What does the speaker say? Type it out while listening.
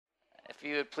If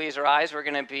you would please rise, we're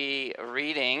going to be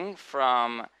reading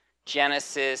from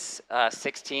Genesis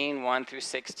 16, 1 through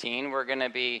 16. We're going to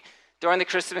be, during the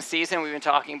Christmas season, we've been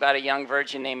talking about a young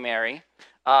virgin named Mary.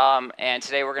 And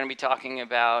today we're going to be talking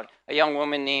about a young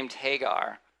woman named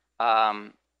Hagar, who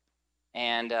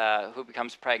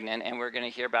becomes pregnant. And we're going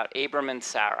to hear about Abram and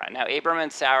Sarai. Now, Abram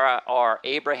and Sarah are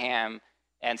Abraham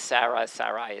and Sarah.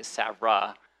 Sarai is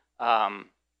Sarah,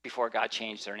 before God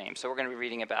changed their name. So we're going to be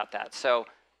reading about that. So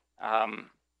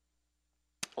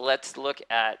let's look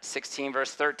at 16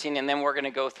 verse 13, and then we're going to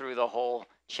go through the whole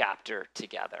chapter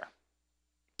together.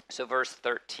 So verse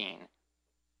 13.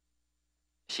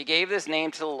 She gave this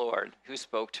name to the Lord who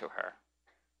spoke to her.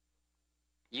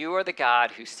 You are the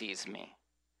God who sees me.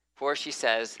 For she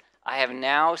says, I have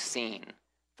now seen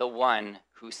the one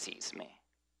who sees me.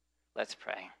 Let's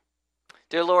pray.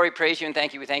 Dear Lord, we praise you and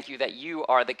thank you. We thank you that you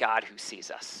are the God who sees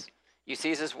us. You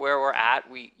see us where we're at.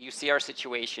 You see our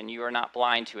situation. You are not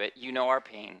blind to it. You know our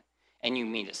pain, and you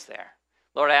meet us there.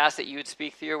 Lord, I ask that you would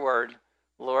speak through your word,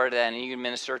 Lord, and you would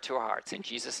minister to our hearts. In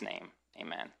Jesus' name,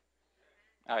 amen.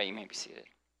 All right, you may be seated.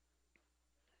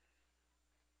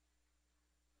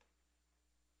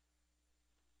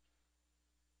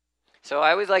 So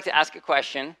I always like to ask a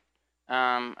question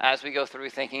as we go through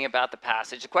thinking about the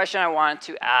passage. The question I want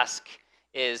to ask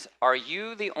is, are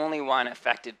you the only one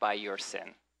affected by your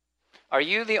sin? Are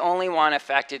you the only one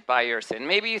affected by your sin?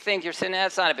 Maybe you think your sin,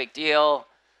 that's not a big deal.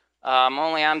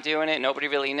 Only I'm doing it. Nobody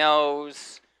really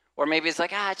knows. Or maybe it's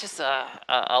like, it's just a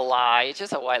lie. It's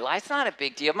just a white lie. It's not a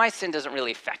big deal. My sin doesn't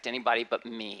really affect anybody but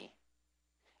me.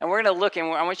 And we're going to look, and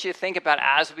I want you to think about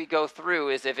as we go through,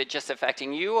 is if it's just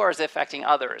affecting you or is it affecting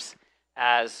others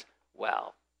as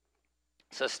well?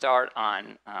 So start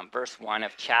on verse 1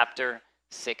 of chapter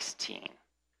 16.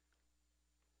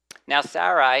 Now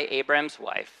Sarai, Abram's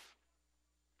wife,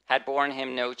 had borne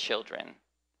him no children.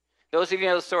 Those of you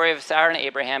who know the story of Sarah and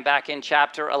Abraham back in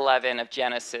chapter 11 of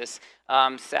Genesis,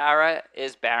 Sarah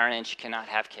is barren and she cannot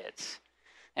have kids.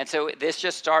 And so this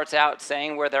just starts out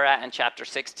saying where they're at in chapter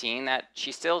 16, that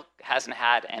she still hasn't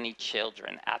had any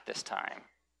children at this time.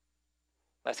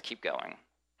 Let's keep going.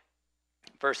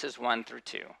 Verses 1 through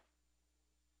 2.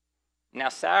 Now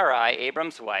Sarai,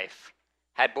 Abram's wife,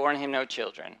 had borne him no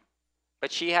children,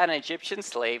 but she had an Egyptian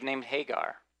slave named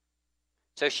Hagar.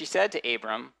 So she said to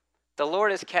Abram, the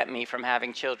Lord has kept me from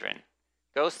having children.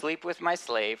 Go sleep with my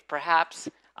slave. Perhaps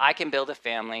I can build a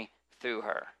family through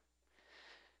her.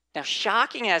 Now,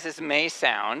 shocking as this may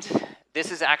sound,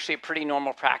 this is actually a pretty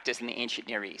normal practice in the ancient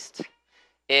Near East.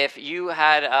 If you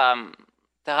had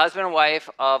the husband and wife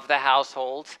of the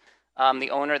household, the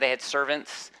owner, they had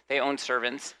servants, they owned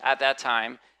servants at that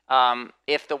time.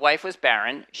 If the wife was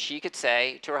barren, she could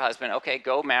say to her husband, okay,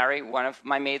 go marry one of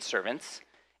my maidservants,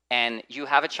 and you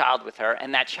have a child with her,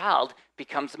 and that child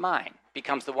becomes mine,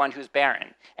 becomes the one who's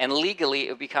barren. And legally, it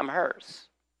would become hers.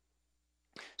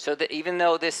 So that even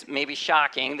though this may be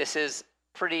shocking, this is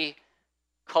pretty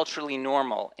culturally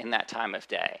normal in that time of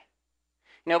day.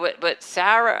 But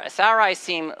Sarai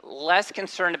seemed less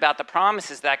concerned about the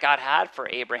promises that God had for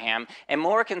Abraham and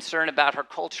more concerned about her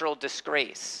cultural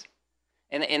disgrace.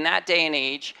 In that day and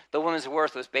age, the woman's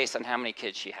worth was based on how many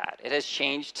kids she had. It has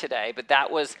changed today, but that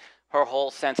was her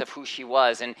whole sense of who she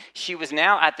was. And she was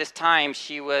now, at this time,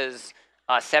 she was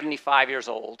 75 years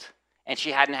old, and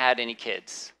she hadn't had any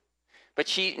kids. But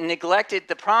she neglected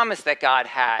the promise that God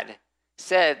had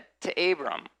said to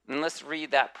Abram. And let's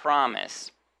read that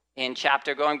promise in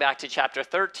going back to chapter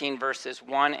 13, verses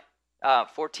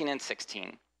 14 and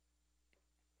 16.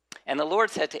 And the Lord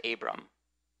said to Abram,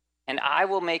 and I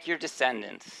will make your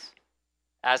descendants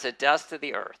as the dust of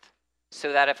the earth,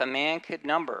 so that if a man could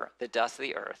number the dust of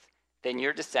the earth, then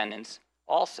your descendants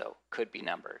also could be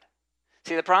numbered.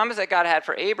 See, the promise that God had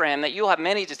for Abraham, that you'll have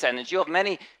many descendants, you'll have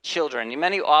many children,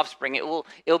 many offspring.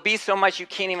 It'll be so much you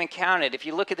can't even count it. If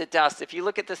you look at the dust, if you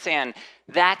look at the sand,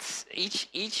 that's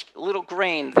each little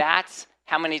grain, that's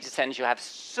how many descendants you have.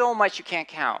 So much you can't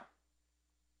count.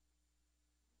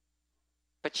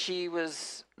 But she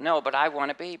was, no, but I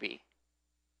want a baby.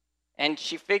 And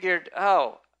she figured,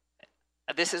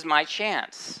 this is my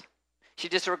chance. She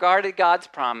disregarded God's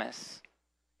promise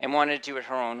and wanted to do it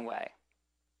her own way.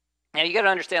 Now, you got to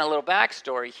understand a little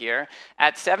backstory here.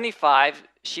 At 75,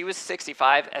 she was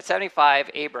 65. At 75,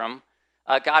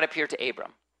 God appeared to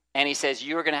Abram. And he says,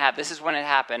 you are going to have, this is when it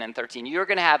happened in 13, you're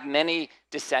going to have many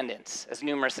descendants, as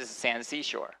numerous as the sand of the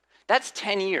seashore. That's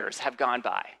 10 years have gone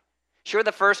by. Sure,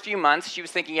 the first few months, she was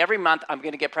thinking every month, I'm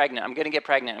going to get pregnant, I'm going to get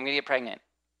pregnant, I'm going to get pregnant.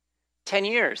 10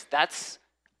 years, that's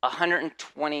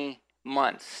 120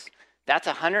 months. That's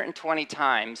 120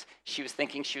 times she was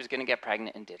thinking she was going to get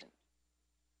pregnant and didn't.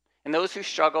 And those who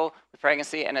struggle with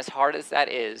pregnancy, and as hard as that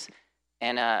is,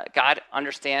 and God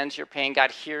understands your pain,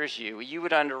 God hears you, you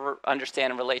would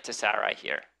understand and relate to Sarai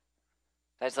here.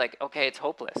 That's like, okay, it's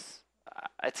hopeless.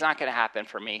 It's not going to happen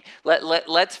for me.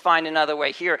 Let's find another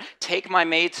way here. Take my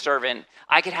maidservant.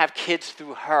 I could have kids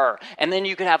through her. And then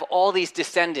you could have all these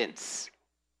descendants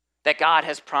that God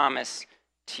has promised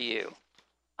to you.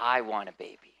 I want a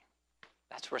baby.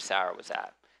 That's where Sarah was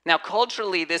at. Now,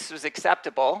 culturally, this was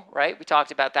acceptable, right? We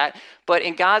talked about that. But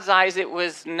in God's eyes, it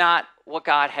was not what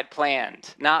God had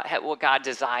planned, not what God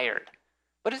desired.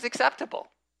 But it's acceptable.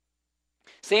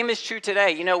 Same is true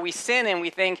today. We sin and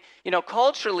we think,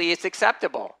 culturally it's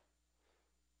acceptable.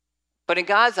 But in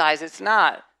God's eyes, it's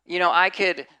not. I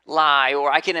could lie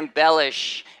or I can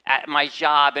embellish at my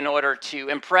job in order to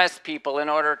impress people, in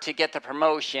order to get the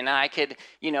promotion. I could,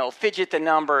 fidget the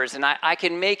numbers and I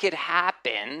can make it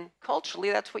happen. Culturally,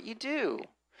 that's what you do.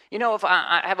 If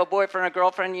I have a boyfriend or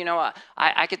girlfriend,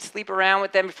 I could sleep around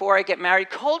with them before I get married.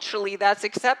 Culturally, that's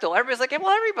acceptable. Everybody's like,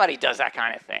 well, everybody does that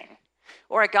kind of thing.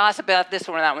 Or I gossip about this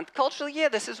one or that one. Culturally, yeah,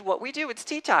 this is what we do. It's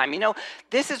tea time.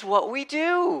 This is what we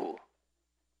do.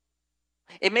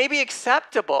 It may be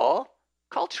acceptable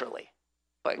culturally,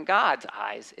 but in God's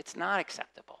eyes, it's not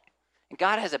acceptable. And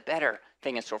God has a better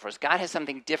thing in store for us. God has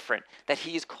something different that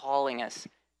he's calling us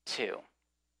to.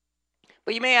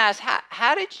 But you may ask,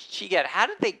 how did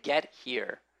they get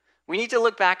here? We need to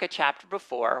look back at chapter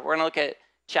before. We're going to look at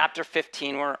chapter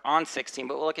 15. We're on 16,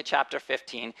 but we'll look at chapter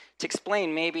 15 to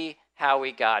explain maybe how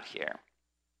we got here.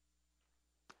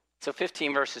 So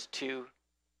 15 verses 2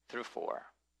 through 4.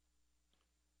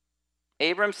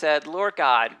 Abram said, Lord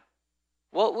God,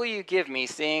 what will you give me,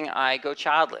 seeing I go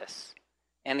childless?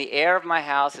 And the heir of my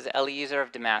house is Eliezer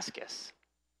of Damascus.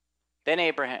 Then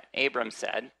Abram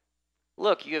said,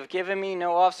 look, you have given me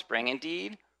no offspring.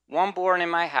 Indeed, one born in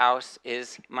my house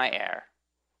is my heir.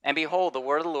 And behold, the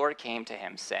word of the Lord came to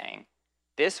him, saying,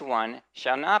 this one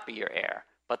shall not be your heir,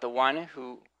 but the one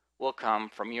who will come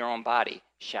from your own body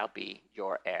shall be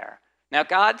your heir. Now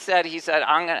God said,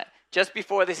 just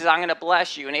before this, I'm going to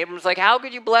bless you. And Abram's like, how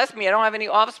could you bless me? I don't have any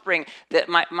offspring. That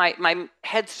my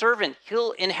head servant,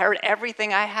 he'll inherit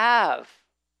everything I have.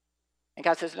 And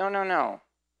God says, no.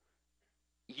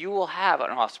 You will have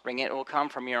an offspring. It will come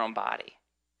from your own body.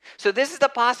 So this is the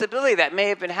possibility that may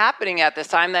have been happening at this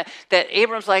time, that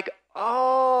Abram's like,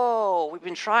 oh, we've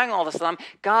been trying all this time.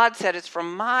 God said it's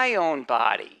from my own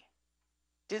body.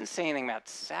 Didn't say anything about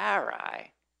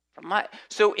Sarai.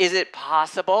 So is it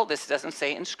possible, this doesn't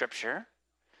say in Scripture,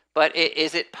 but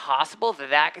is it possible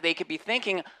that they could be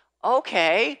thinking,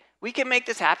 okay, we can make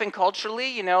this happen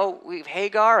culturally, we've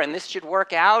Hagar and this should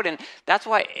work out, and that's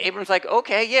why Abram's like,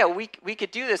 okay, yeah, we could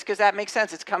do this because that makes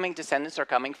sense. Descendants are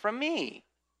coming from me.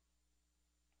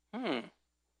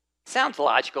 Sounds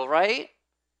logical, right?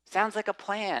 Sounds like a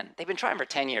plan. They've been trying for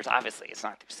 10 years. Obviously, it's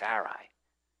not through Sarai.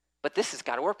 But this has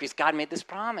got to work because God made this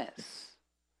promise.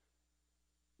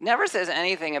 Never says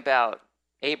anything about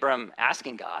Abram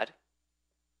asking God.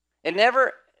 It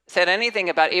never said anything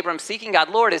about Abram seeking God.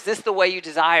 Lord, is this the way you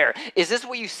desire? Is this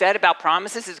what you said about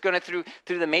promises? Is it going through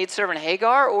the maidservant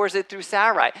Hagar, or is it through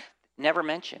Sarai? Never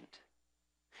mentioned.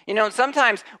 And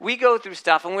sometimes we go through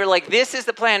stuff and we're like, this is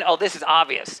the plan. Oh, this is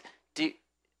obvious.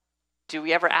 Do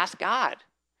we ever ask God?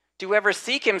 Do we ever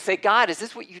seek him and say, God, is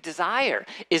this what you desire?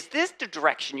 Is this the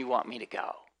direction you want me to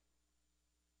go?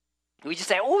 We just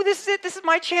say, oh, this is it. This is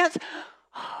my chance.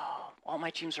 Oh, all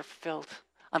my dreams are fulfilled.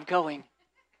 I'm going.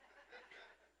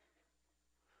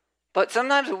 But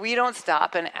sometimes we don't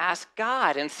stop and ask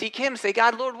God and seek him. Say,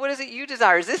 God, Lord, what is it you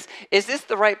desire? Is this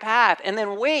the right path? And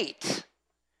then wait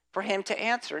for him to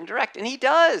answer and direct. And he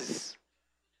does.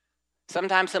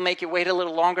 Sometimes he'll make you wait a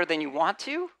little longer than you want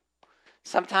to.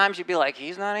 Sometimes you'll be like,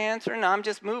 he's not answering. I'm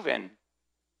just moving.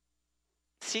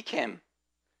 Seek him.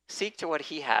 Seek to what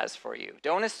he has for you.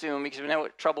 Don't assume, because we know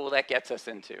what trouble that gets us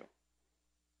into.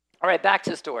 All right, back to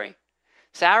the story.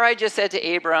 Sarai just said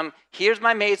to Abram, here's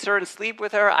my maidservant, sleep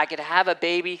with her. I could have a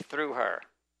baby through her.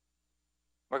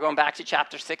 We're going back to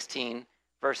chapter 16,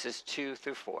 verses 2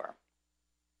 through 4.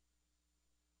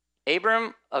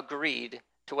 Abram agreed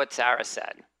to what Sarah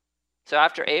said. So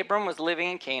after Abram was living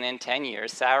in Canaan 10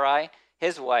 years, Sarai,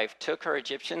 his wife, took her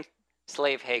Egyptian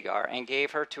slave Hagar and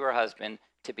gave her to her husband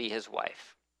to be his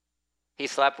wife. He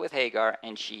slept with Hagar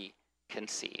and she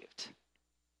conceived.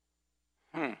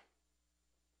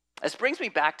 This brings me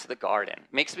back to the garden.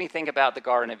 Makes me think about the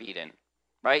Garden of Eden,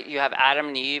 right? You have Adam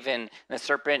and Eve, and the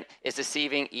serpent is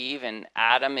deceiving Eve, and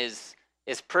Adam is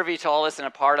privy to all this and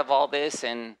a part of all this,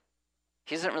 and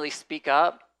he doesn't really speak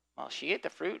up. Well, she ate the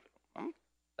fruit.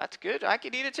 That's good. I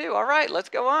could eat it too. All right, let's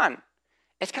go on.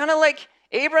 It's kind of like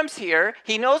Abram's here.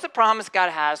 He knows the promise God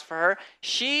has for her.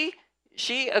 She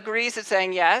agrees to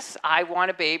saying, yes, I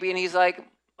want a baby. And he's like,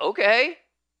 okay.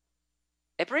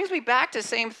 It brings me back to the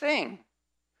same thing.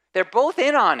 They're both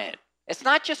in on it. It's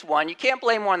not just one. You can't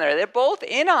blame one there. They're both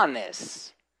in on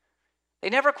this. They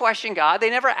never questioned God. They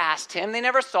never asked him. They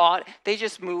never thought. They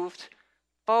just moved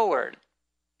forward.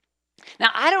 Now,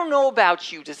 I don't know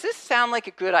about you. Does this sound like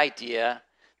a good idea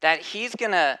that he's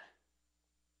gonna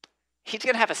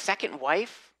have a second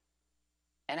wife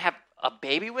and have a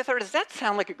baby with her? Does that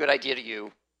sound like a good idea to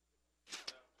you?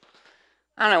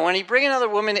 I don't know. When you bring another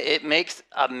woman, it makes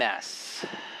a mess.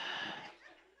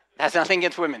 That's nothing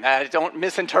against women. Don't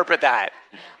misinterpret that.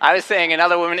 I was saying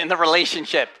another woman in the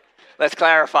relationship. Let's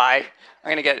clarify. I'm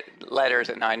going to get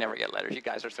letters. No, I never get letters. You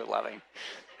guys are so loving.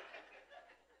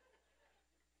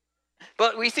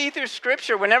 But we see through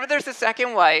Scripture, whenever there's a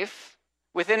second wife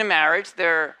within a marriage,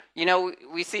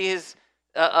 we see his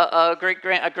a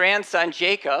grandson,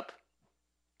 Jacob,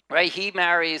 right? He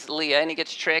marries Leah, and he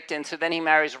gets tricked, and so then he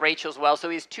marries Rachel as well. So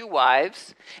he has two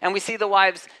wives, and we see the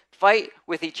wives fight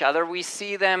with each other. We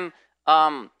see them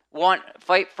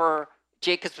fight for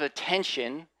Jacob's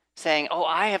attention, saying, oh,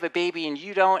 I have a baby and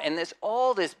you don't, and there's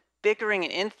all this bickering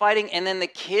and infighting, and then the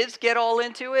kids get all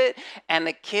into it, and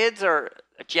the kids are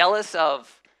jealous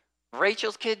of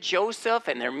Rachel's kid, Joseph,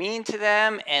 and they're mean to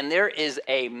them, and there is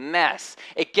a mess.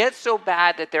 It gets so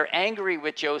bad that they're angry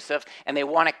with Joseph, and they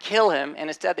want to kill him, and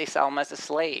instead they sell him as a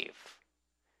slave.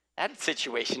 That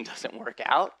situation doesn't work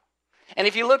out. And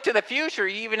if you look to the future,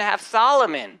 you even have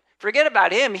Solomon. Forget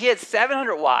about him. He had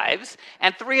 700 wives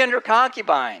and 300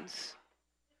 concubines.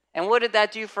 And what did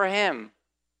that do for him?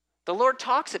 The Lord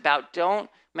talks about don't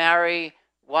marry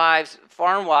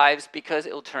foreign wives, because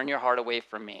it will turn your heart away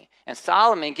from me. And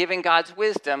Solomon, giving God's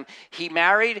wisdom, he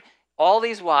married all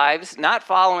these wives, not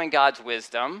following God's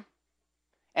wisdom.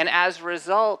 And as a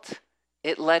result,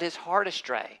 it led his heart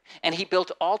astray. And he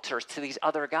built altars to these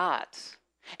other gods.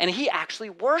 And he actually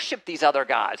worshiped these other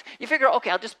gods. You figure, okay,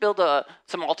 I'll just build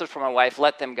some altars for my wife,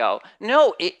 let them go.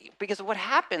 No, because what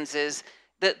happens is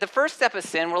the first step of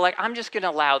sin, we're like, I'm just going to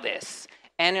allow this.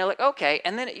 And you're like, okay.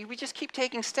 And then we just keep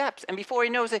taking steps. And before he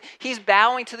knows it, he's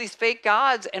bowing to these fake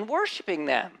gods and worshiping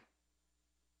them.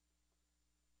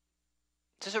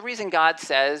 There's a reason God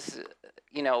says,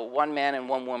 one man and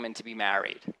one woman to be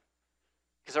married.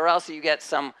 Because or else you get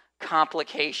some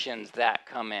complications that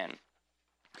come in.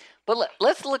 But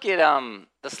let's look at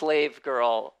the slave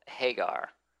girl, Hagar.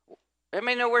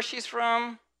 Everybody know where she's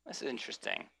from? This is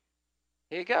interesting.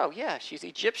 Here you go. Yeah, she's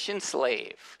Egyptian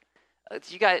slave.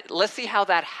 You guys, let's see how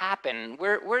that happened.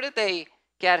 Where did they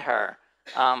get her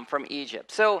from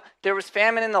Egypt? So there was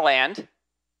famine in the land.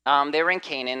 They were in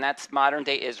Canaan. That's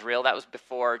modern-day Israel. That was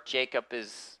before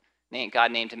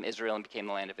God named him Israel and became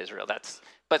the land of Israel.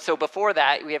 So before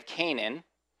that, we have Canaan.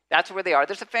 That's where they are.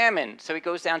 There's a famine. So he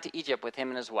goes down to Egypt with him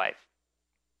and his wife.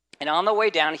 And on the way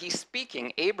down, he's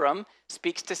speaking. Abram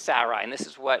speaks to Sarai, and this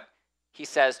is what he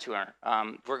says to her.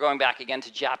 We're going back again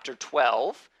to chapter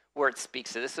 12, where it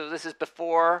speaks to this. So this is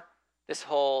before this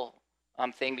whole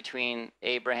thing between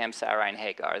Abraham, Sarai, and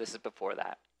Hagar. This is before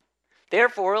that.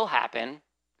 Therefore, it will happen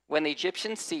when the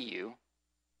Egyptians see you,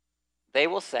 they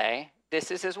will say,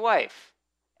 this is his wife,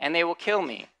 and they will kill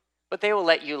me, but they will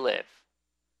let you live.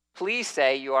 Please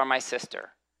say you are my sister,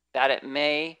 that it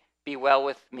may be well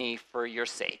with me for your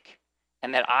sake,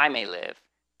 and that I may live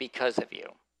because of you.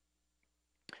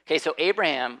 Okay, so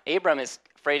Abram is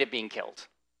afraid of being killed.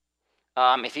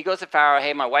 If he goes to Pharaoh,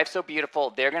 hey, my wife's so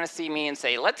beautiful, they're going to see me and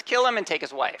say, let's kill him and take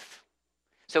his wife.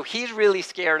 So he's really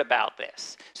scared about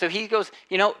this. So he goes,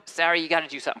 Sarah, you got to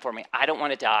do something for me. I don't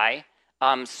want to die.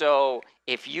 So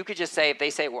if you could just say, if they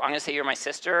say, well, I'm going to say you're my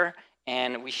sister,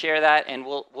 and we share that, and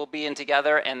we'll be in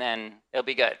together, and then it'll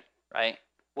be good, right?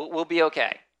 We'll be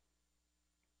okay.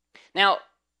 Now,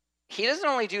 he doesn't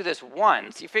only do this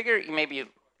once. You figure maybe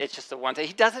it's just the one time.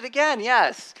 He does it again,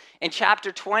 yes, in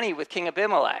chapter 20 with King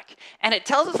Abimelech. And it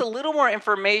tells us a little more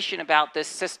information about this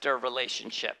sister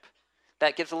relationship.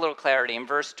 That gives a little clarity in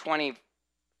verse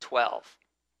 12.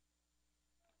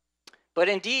 But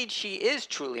indeed, she is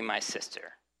truly my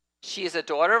sister. She is a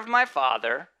daughter of my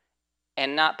father,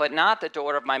 but not the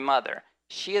daughter of my mother.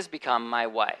 She has become my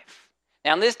wife.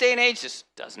 Now, in this day and age, this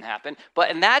doesn't happen, but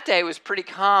in that day, it was pretty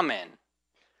common,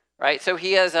 right? So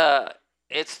he has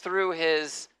it's through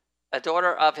a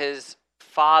daughter of his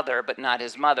father, but not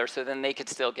his mother, so then they could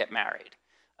still get married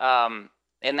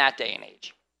in that day and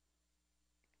age.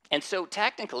 And so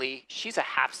technically, she's a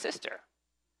half-sister.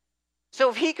 So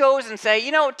if he goes and say,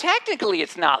 technically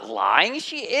it's not lying,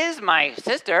 she is my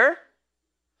sister,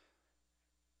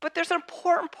 but there's an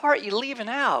important part you're leaving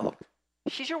out.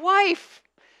 She's your wife.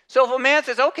 So if a man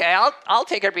says, okay, I'll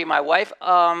take her to be my wife,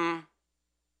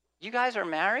 you guys are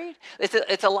married?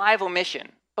 It's a live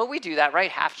omission. But we do that,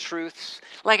 right? Half-truths.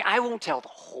 Like, I won't tell the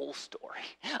whole story.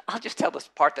 I'll just tell this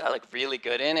part that I like really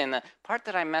good in, and the part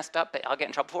that I messed up that I'll get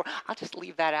in trouble for, I'll just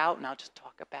leave that out, and I'll just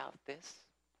talk about this,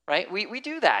 right? We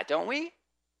do that, don't we?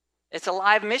 It's a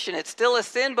live mission. It's still a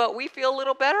sin, but we feel a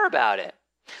little better about it.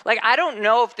 Like, I don't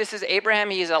know if this is Abraham.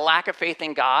 He has a lack of faith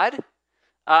in God.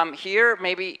 Here,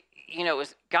 maybe,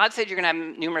 God said you're going to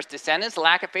have numerous descendants.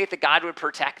 Lack of faith that God would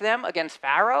protect them against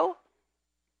Pharaoh.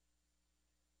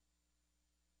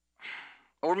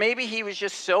 Or maybe he was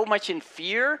just so much in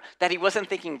fear that he wasn't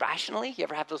thinking rationally. You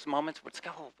ever have those moments where it's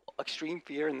extreme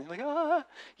fear and they're like,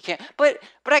 you can't. But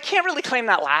I can't really claim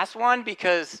that last one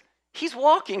because he's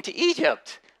walking to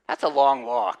Egypt. That's a long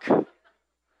walk.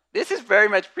 This is very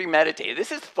much premeditated.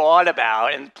 This is thought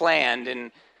about and planned,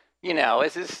 and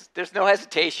there's no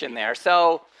hesitation there.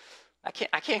 So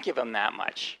I can't give him that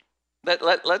much.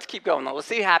 Let's keep going. Let's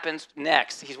see what happens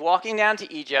next. He's walking down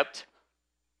to Egypt.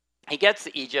 He gets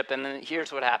to Egypt, and then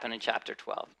here's what happened in chapter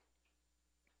 12.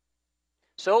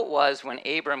 So it was when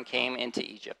Abram came into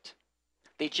Egypt.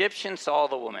 The Egyptians saw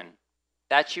the woman,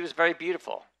 that she was very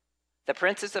beautiful. The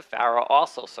princess of Pharaoh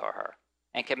also saw her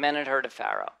and commended her to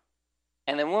Pharaoh.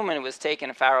 And the woman was taken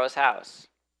to Pharaoh's house.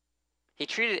 He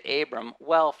treated Abram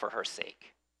well for her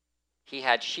sake. He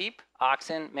had sheep,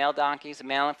 oxen, male donkeys,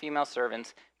 male and female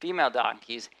servants, female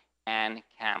donkeys, and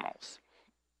camels.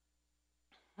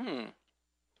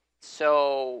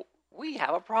 So we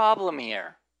have a problem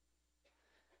here.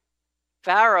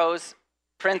 Pharaoh's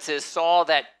princes saw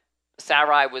that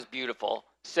Sarai was beautiful.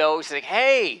 So he's like,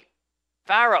 hey,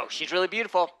 Pharaoh, she's really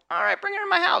beautiful. All right, bring her to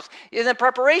my house. In the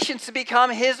preparations to become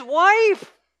his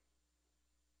wife.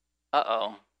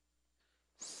 Uh-oh.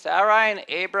 Sarai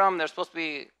and Abram, they're supposed to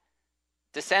be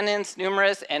descendants,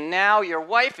 numerous, and now your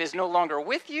wife is no longer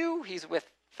with you. He's with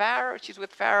Pharaoh. She's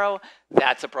with Pharaoh.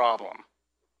 That's a problem.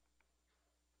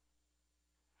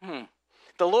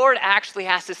 The Lord actually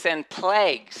has to send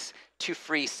plagues to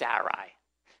free Sarai.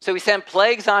 So he sent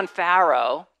plagues on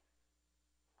Pharaoh,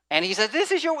 and he says,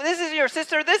 this is your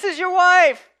sister, this is your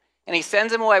wife. And he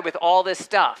sends him away with all this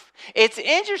stuff. It's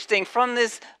interesting, from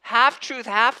this half-truth,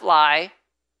 half-lie,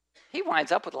 he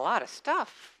winds up with a lot of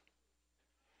stuff.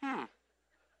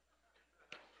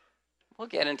 We'll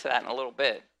get into that in a little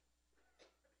bit.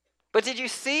 But did you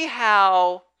see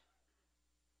how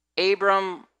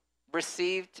Abram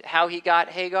received, how he got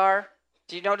Hagar?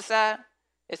 Did you notice that?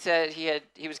 It said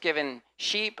he was given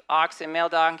sheep, oxen, male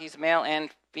donkeys, male and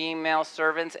female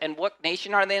servants. And what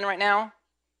nation are they in right now?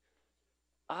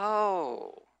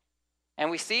 Oh. And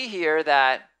we see here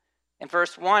that in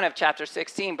verse 1 of chapter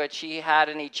 16, but she had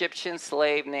an Egyptian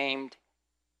slave named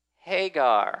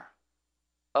Hagar.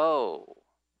 Oh.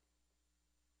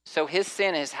 So his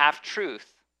sin, his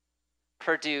half-truth,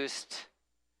 produced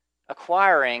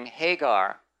acquiring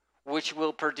Hagar, which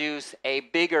will produce a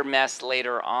bigger mess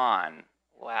later on.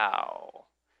 Wow.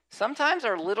 Sometimes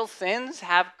our little sins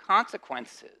have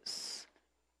consequences.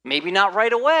 Maybe not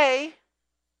right away,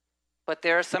 but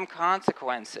there are some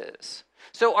consequences.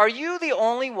 So are you the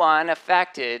only one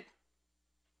affected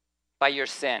by your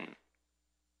sin?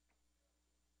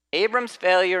 Abram's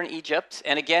failure in Egypt,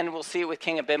 and again we'll see it with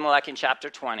King Abimelech in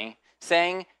chapter 20,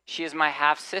 saying, she is my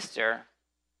half-sister,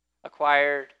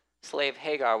 acquired slave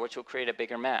Hagar, which will create a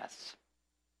bigger mess.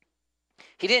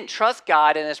 He didn't trust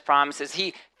God in his promises.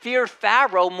 He feared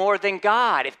Pharaoh more than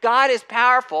God. If God is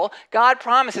powerful, God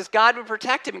promises God would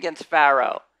protect him against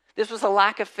Pharaoh. This was a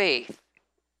lack of faith,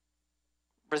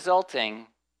 resulting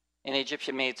in an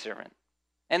Egyptian maidservant.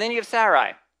 And then you have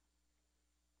Sarai.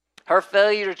 Her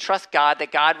failure to trust God,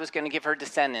 that God was going to give her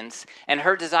descendants, and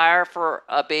her desire for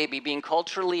a baby being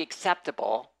culturally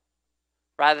acceptable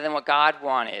rather than what God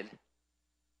wanted,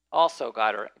 also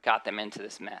got them into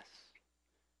this mess.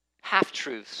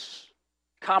 Half-truths,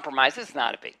 compromise is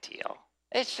not a big deal.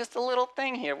 It's just a little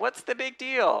thing here. What's the big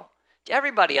deal?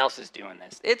 Everybody else is doing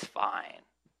this. It's fine.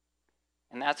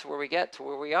 And that's where we get to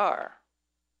where we are.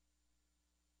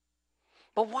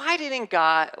 But why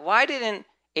didn't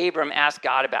Abram ask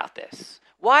God about this?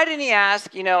 Why didn't he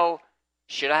ask,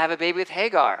 should I have a baby with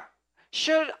Hagar?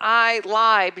 Should I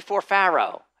lie before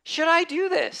Pharaoh? Should I do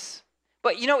this?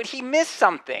 But he missed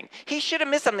something. He should have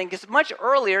missed something, because much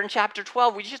earlier in chapter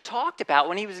 12, we just talked about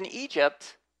when he was in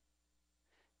Egypt,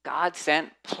 God sent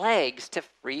plagues to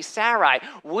free Sarai.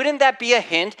 Wouldn't that be a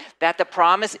hint that the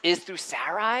promise is through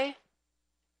Sarai?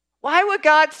 Why would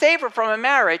God save her from a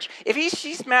marriage? If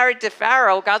she's married to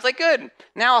Pharaoh, God's like, good,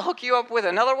 now I'll hook you up with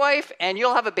another wife, and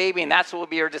you'll have a baby, and that's what will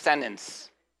be your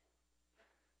descendants.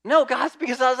 No, God's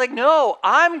because I was like, no,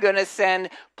 I'm going to send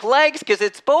plagues because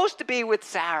it's supposed to be with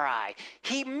Sarai.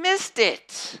 He missed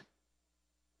it.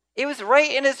 It was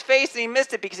right in his face and he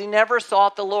missed it because he never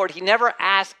sought the Lord. He never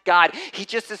asked God. He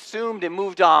just assumed and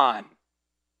moved on.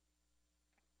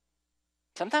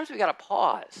 Sometimes we got to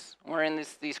pause. We're in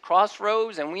these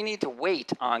crossroads and we need to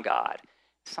wait on God.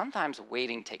 Sometimes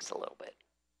waiting takes a little bit.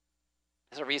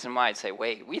 There's a reason why I'd say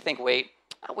wait. We think wait.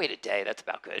 I'll wait a day. That's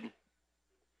about good.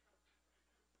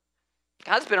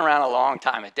 God's been around a long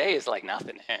time. A day is like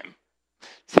nothing to him.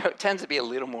 So it tends to be a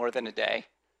little more than a day,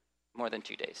 more than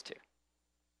 2 days too.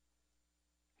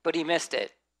 But he missed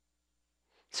it.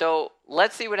 So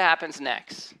let's see what happens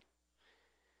next.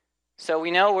 So we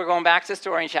know we're going back to the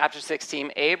story in chapter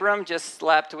 16. Abram just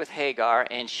slept with Hagar,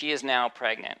 and she is now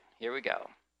pregnant. Here we go.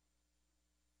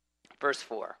 Verse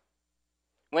 4.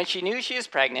 When she knew she was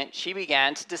pregnant, she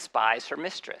began to despise her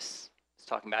mistress. It's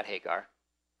talking about Hagar.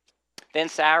 Then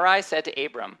Sarai said to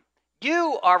Abram,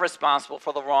 "You are responsible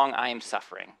for the wrong I am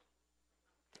suffering.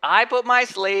 I put my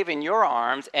slave in your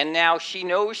arms, and now she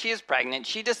knows she is pregnant.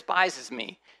 She despises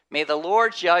me. May the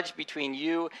Lord judge between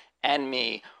you and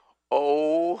me."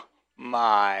 Oh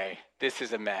my, this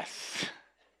is a mess.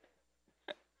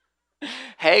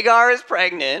 Hagar is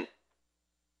pregnant.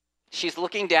 She's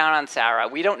looking down on Sarah.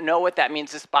 We don't know what that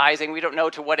means, despising. We don't know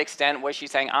to what extent was she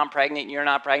saying, I'm pregnant, you're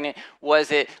not pregnant.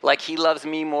 Was it like he loves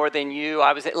me more than you?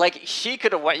 Like she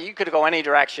could have went, you could go any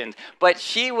direction. But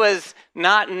she was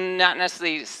not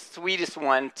necessarily the sweetest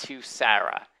one to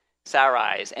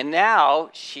Sarai's. And now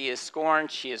she is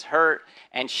scorned, she is hurt,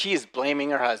 and she is blaming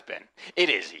her husband. It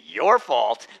is your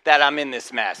fault that I'm in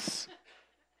this mess.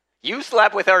 You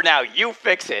slept with her, now you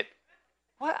fix it.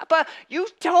 What? But you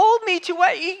told me to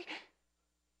what?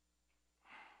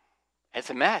 It's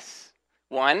a mess.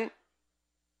 One,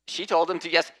 she told him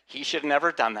to, yes, he should have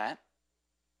never done that,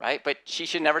 right? But she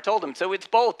should never told him. So it's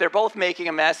both. They're both making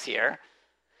a mess here.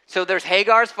 So there's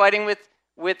Hagar's fighting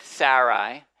with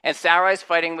Sarai, and Sarai's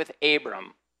fighting with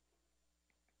Abram.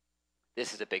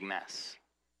 This is a big mess.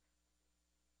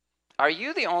 Are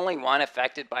you the only one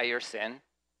affected by your sin?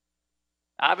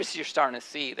 Obviously, you're starting to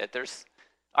see that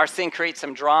our sin creates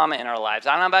some drama in our lives.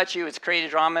 I don't know about you, it's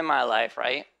created drama in my life,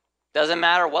 right? Doesn't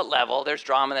matter what level, there's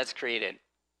drama that's created.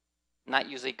 Not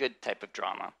usually good type of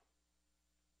drama.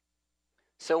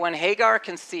 So when Hagar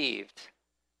conceived,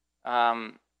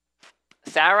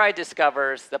 Sarai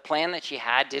discovers the plan that she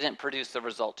had didn't produce the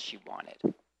results she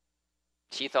wanted.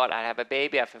 She thought, I'd have a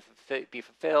baby, I'd be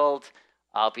fulfilled,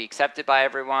 I'll be accepted by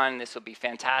everyone. This will be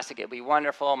fantastic. It'll be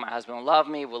wonderful. My husband will love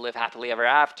me. We'll live happily ever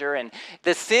after. And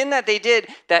the sin that they did,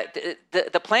 that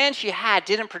the plan she had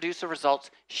didn't produce the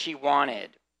results she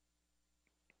wanted.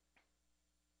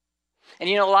 And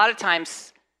you know, a lot of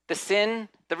times the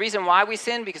reason why we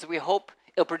sin, because we hope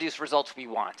it'll produce results we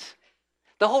want.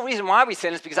 The whole reason why we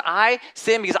sin is because I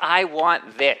sin because I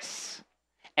want this.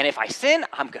 And if I sin,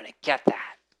 I'm going to get that.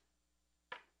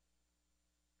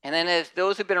 And then as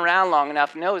those who've been around long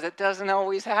enough knows it doesn't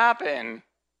always happen.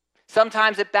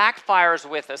 Sometimes it backfires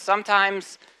with us.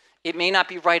 Sometimes it may not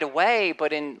be right away,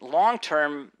 but in long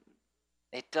term,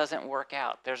 it doesn't work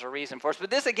out. There's a reason for it.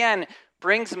 But this, again,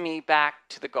 brings me back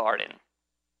to the Garden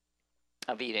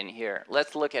of Eden here.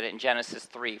 Let's look at it in Genesis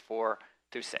 3, 4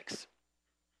 through 6.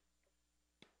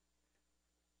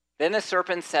 Then the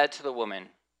serpent said to the woman,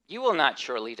 "You will not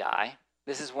surely die."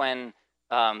 This is when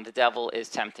the devil is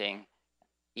tempting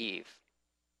Eve.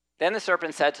 Then the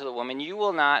serpent said to the woman, "You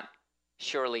will not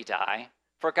surely die,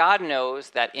 for God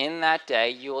knows that in that day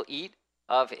you will eat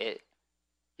of it.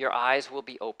 Your eyes will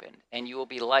be opened, and you will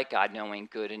be like God, knowing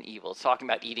good and evil." It's talking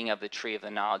about eating of the tree of the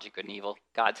knowledge of good and evil.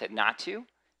 God said not to.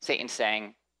 Satan's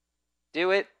saying, do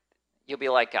it, you'll be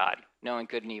like God, knowing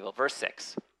good and evil. Verse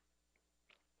 6.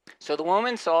 So the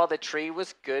woman saw the tree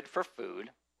was good for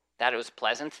food, that it was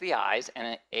pleasant to the eyes,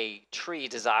 and a tree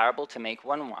desirable to make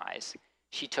one wise.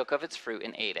 She took of its fruit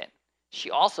and ate it. She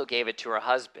also gave it to her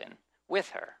husband with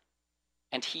her,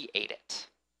 and he ate it.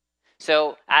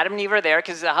 So Adam and Eve are there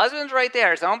because the husband's right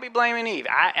there, so don't be blaming Eve.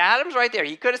 Adam's right there.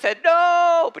 He could have said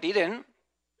no, but he didn't.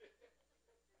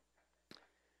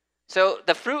 So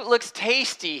the fruit looks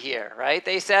tasty here, right?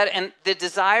 They said, and the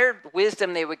desired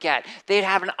wisdom they would get, they'd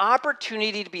have an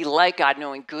opportunity to be like God,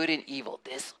 knowing good and evil.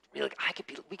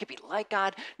 We could be like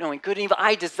God, knowing good and evil.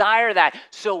 I desire that,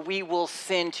 so we will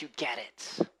sin to get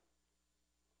it.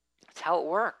 That's how it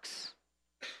works.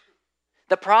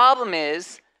 The problem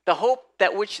is the hope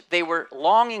that which they were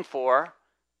longing for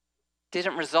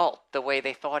didn't result the way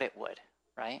they thought it would,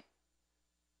 right?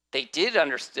 They did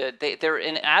understand, they're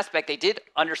in an aspect, they did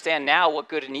understand now what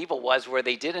good and evil was where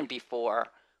they didn't before,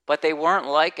 But they weren't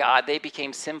like God. They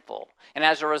became sinful. And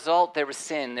as a result, there was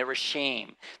sin, there was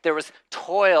shame, there was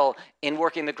toil in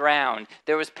working the ground,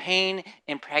 there was pain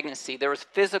in pregnancy, there was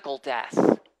physical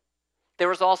death. There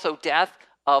was also death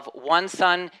of one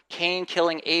son, Cain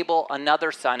killing Abel,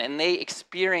 another son, and they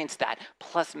experienced that,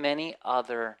 plus many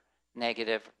other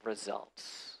negative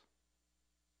results.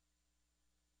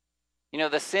 You know,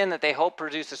 the sin that they hoped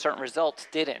produced a certain results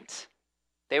didn't.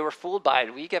 They were fooled by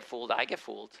it. We get fooled, I get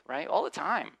fooled, right? All the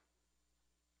time.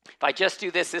 If I just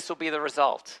do this, this will be the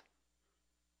result.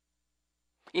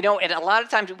 You know, and a lot of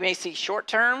times we may see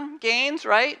short-term gains,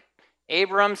 right?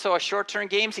 Abram saw short-term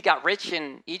gains. He got rich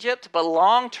in Egypt, but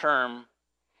long-term,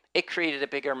 it created a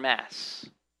bigger mess.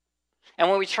 And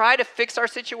when we try to fix our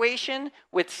situation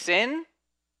with sin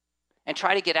and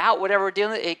try to get out whatever we're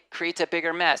dealing with, it creates a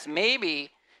bigger mess. Maybe,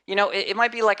 you know, it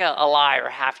might be like a lie or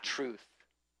a half-truth.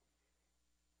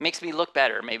 Makes me look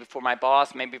better, maybe for my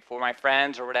boss, maybe for my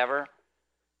friends or whatever.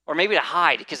 Or maybe to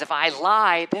hide, because if I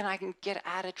lie, then I can get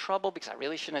out of trouble because I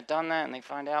really shouldn't have done that, and they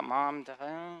find out, Mom,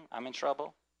 I'm in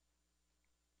trouble.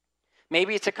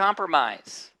 Maybe it's a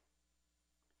compromise.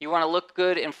 You want to look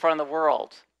good in front of the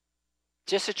world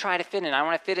just to try to fit in. I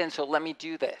want to fit in, so let me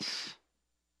do this.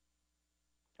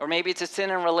 Or maybe it's a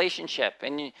sin in relationship,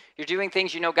 and you're doing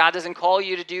things you know God doesn't call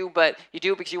you to do, but you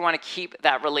do it because you want to keep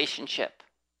that relationship.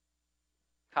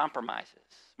 Compromises.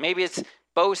 Maybe it's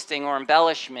boasting or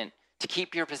embellishment to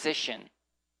keep your position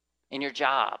in your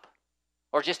job,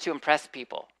 or just to impress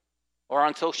people, or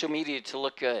on social media to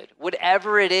look good.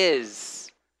 Whatever it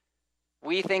is,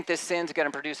 we think this sin's going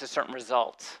to produce a certain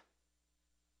result.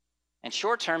 And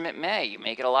short term, it may. You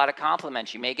may get a lot of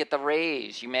compliments. You may get the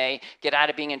raise. You may get out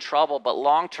of being in trouble. But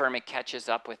long term, it catches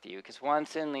up with you. Because one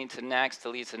sin leads to next,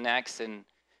 leads to next. And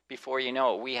before you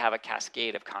know it, we have a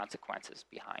cascade of consequences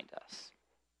behind us.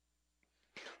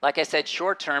 Like I said,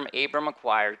 short term, Abram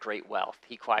acquired great wealth.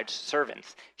 He acquired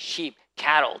servants, sheep,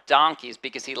 cattle, donkeys,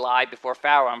 because he lied before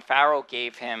Pharaoh. And Pharaoh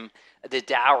gave him the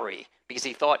dowry because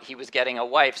he thought he was getting a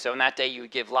wife. So in that day, you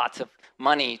would give lots of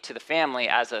money to the family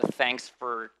as a thanks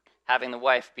for having the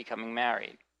wife becoming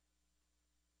married.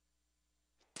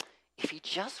 If he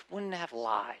just wouldn't have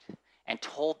lied and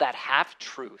told that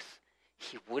half-truth,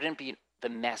 he wouldn't be the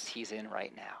mess he's in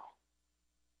right now.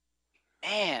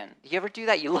 Man, do you ever do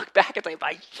that? You look back and think,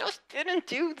 I just didn't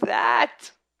do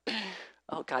that.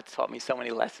 Oh, God taught me so many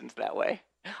lessons that way.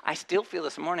 I still feel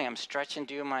this morning I'm stretching,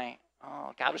 doing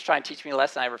God was trying to teach me a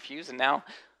lesson I refused, and now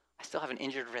I still have an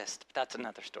injured wrist. But that's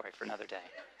another story for another day.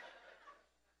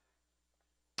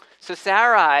 So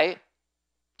Sarai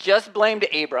just blamed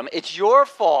Abram. It's your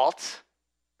fault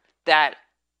that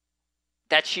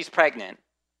she's pregnant.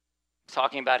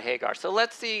 Talking about Hagar. So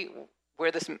let's see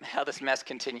how this mess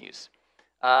continues.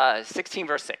 16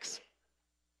 verse 6.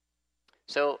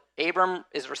 So Abram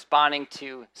is responding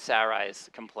to Sarai's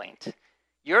complaint.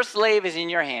 Your slave is in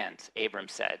your hands, Abram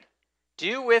said.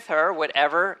 Do with her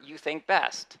whatever you think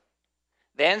best.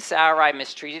 Then Sarai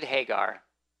mistreated Hagar,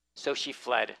 so she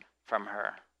fled from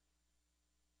her.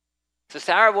 So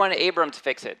Sarah wanted Abram to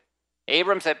fix it.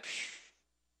 Abram said,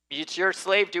 it's your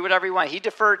slave, do whatever you want. He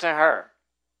deferred to her.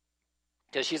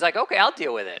 Because she's like, okay, I'll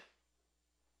deal with it.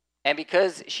 And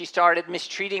because she started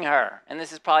mistreating her, and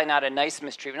this is probably not a nice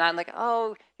mistreatment, not like,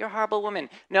 oh, you're a horrible woman.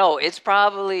 No, it's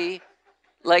probably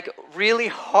like really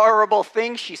horrible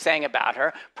things she's saying about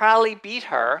her, probably beat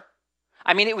her.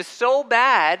 I mean, it was so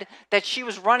bad that she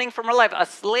was running from her life. A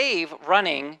slave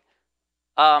running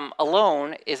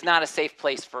alone is not a safe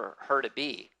place for her to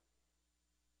be.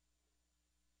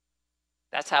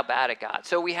 That's how bad it got.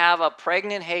 So we have a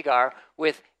pregnant Hagar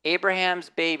with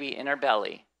Abraham's baby in her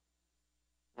belly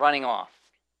running off.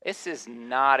 This is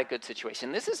not a good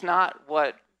situation. This is not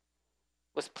what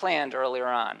was planned earlier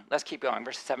on. Let's keep going.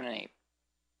 Verses 7 and 8.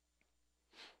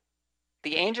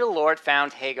 The angel of the Lord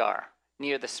found Hagar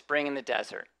near the spring in the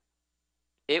desert.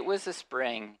 It was the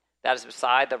spring that is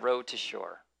beside the road to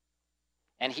Shur.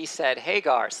 And he said,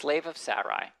 Hagar, slave of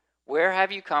Sarai, where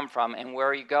have you come from and where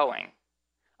are you going?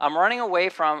 I'm running away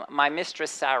from my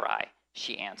mistress Sarai,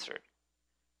 she answered.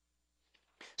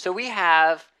 So we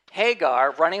have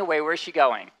Hagar running away. Where's she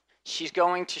going? She's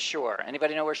going to Shur.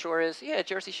 Anybody know where Shur is? Yeah,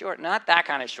 Jersey Shore. Not that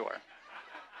kind of Shore.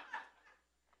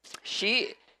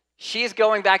 She's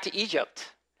going back to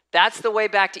Egypt. That's the way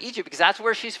back to Egypt because that's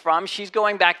where she's from. She's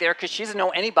going back there because she doesn't know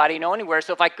anybody, know anywhere.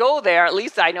 So if I go there, at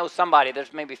least I know somebody.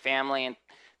 There's maybe family and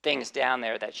things down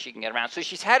there that she can get around. So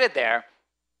she's headed there.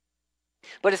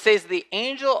 But it says the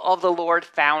angel of the Lord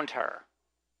found her.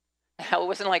 Now, it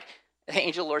wasn't like the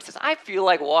angel of the Lord says, I feel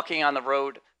like walking on the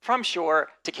road from Shur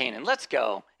to Canaan. Let's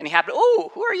go. And he happened,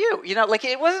 oh, who are you? You know, like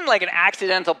it wasn't like an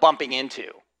accidental bumping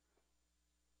into.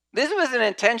 This was an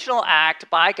intentional act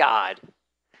by God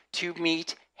to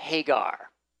meet Hagar.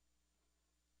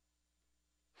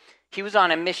 He was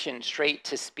on a mission straight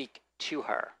to speak to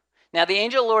her. Now, the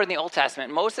angel of the Lord in the Old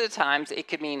Testament, most of the times it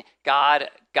could mean God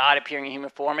appearing in human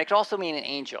form. It could also mean an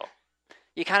angel.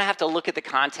 You kind of have to look at the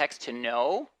context to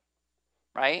know,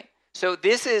 right? So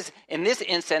this is, in this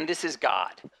instance, this is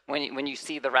God when you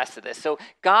see the rest of this. So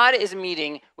God is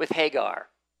meeting with Hagar.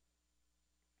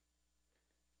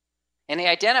 And he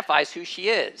identifies who she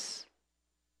is.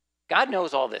 God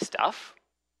knows all this stuff.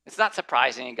 It's not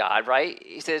surprising to God, right?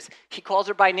 He calls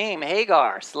her by name,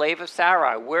 Hagar, slave of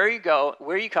Sarai. Where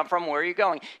you come from, where are you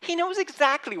going? He knows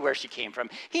exactly where she came from.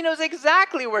 He knows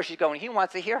exactly where she's going. He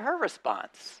wants to hear her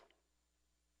response.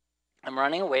 I'm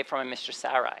running away from my Mr.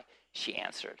 Sarai, she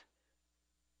answered.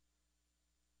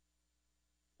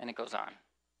 And it goes on.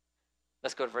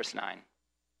 Let's go to verse 9.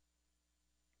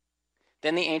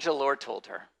 Then the angel of the Lord told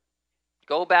her,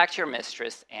 go back to your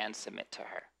mistress and submit to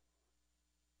her.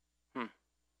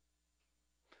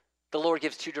 The Lord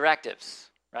gives two directives,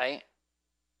 right?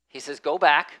 He says, go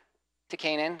back to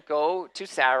Canaan, go to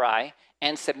Sarai,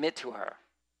 and submit to her.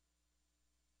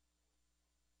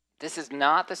 This is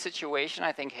not the situation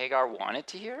I think Hagar wanted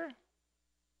to hear.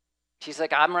 She's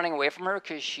like, I'm running away from her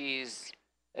because she's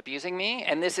abusing me.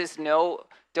 And this is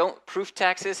don't proof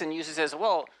text this and use this as,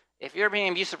 well, if you're being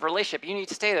in an abusive relationship, you need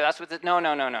to stay there. That's what no. If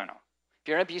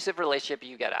you're in an abusive relationship,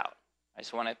 you get out. I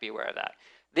just want to be aware of that.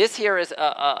 This here is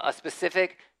a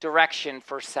specific direction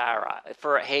for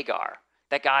Hagar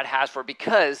that God has for her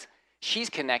because she's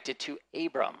connected to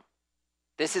Abram.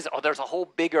 There's a whole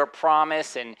bigger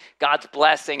promise and God's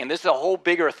blessing, and this is a whole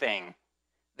bigger thing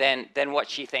than what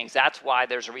she thinks. That's why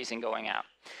there's a reason going out.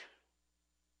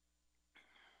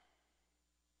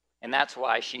 And that's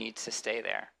why she needs to stay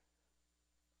there.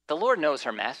 The Lord knows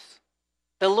her mess.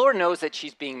 The Lord knows that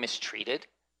she's being mistreated.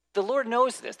 The Lord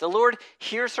knows this. The Lord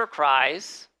hears her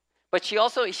cries, but she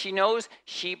knows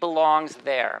she belongs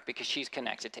there because she's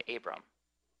connected to Abram.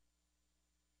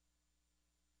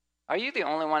 Are you the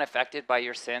only one affected by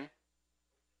your sin?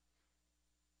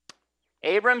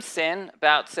 Abram's sin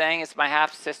about saying it's my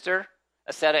half-sister,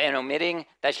 and omitting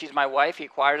that she's my wife, he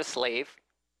acquired a slave.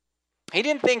 He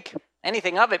didn't think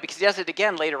anything of it because he does it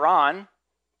again later on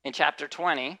in chapter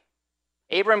 20.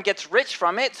 Abram gets rich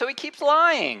from it, so he keeps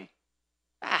lying.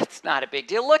 That's not a big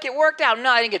deal. Look, it worked out.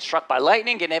 No, I didn't get struck by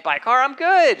lightning, get hit by a car. I'm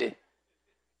good.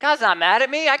 God's not mad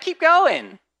at me. I keep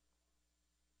going.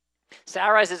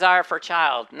 Sarai's desire for a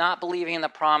child, not believing in the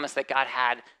promise that God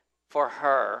had for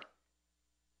her,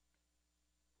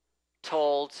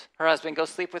 told her husband, go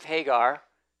sleep with Hagar,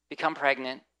 become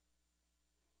pregnant.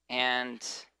 And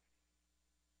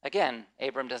again,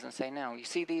 Abram doesn't say no. You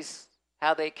see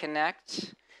how they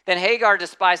connect? Then Hagar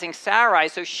despising Sarai,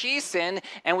 so she sinned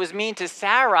and was mean to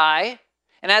Sarai.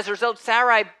 And as a result,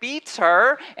 Sarai beats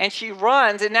her and she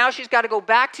runs. And now she's got to go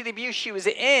back to the abuse she was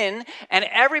in. And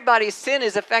everybody's sin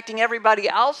is affecting everybody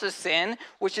else's sin,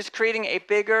 which is creating a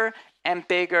bigger and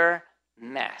bigger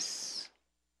mess.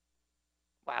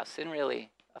 Wow, sin really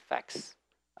affects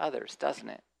others, doesn't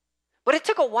it? But it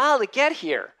took a while to get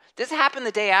here. Did this happen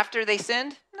the day after they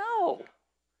sinned? No.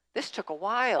 This took a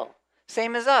while.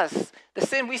 Same as us. The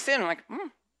sin we sin, we're like,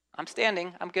 I'm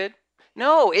standing, I'm good.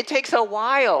 No, it takes a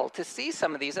while to see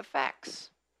some of these effects.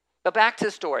 But back to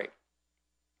the story.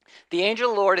 The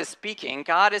angel of the Lord is speaking.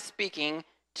 God is speaking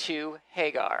to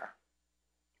Hagar.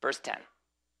 Verse 10.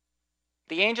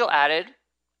 The angel added,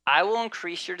 I will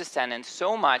increase your descendants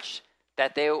so much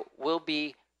that they will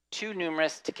be too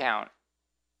numerous to count.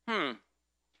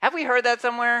 Have we heard that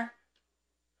somewhere?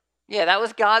 Yeah, that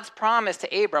was God's promise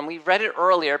to Abram. We read it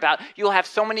earlier about you'll have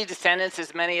so many descendants,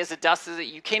 as many as the dust that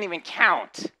you can't even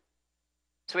count.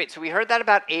 So we heard that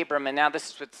about Abram, and now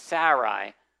this is with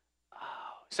Sarai.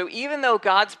 So even though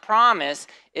God's promise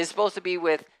is supposed to be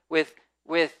with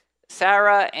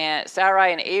Sarai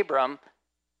and Abram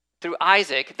through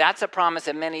Isaac, that's a promise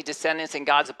of many descendants and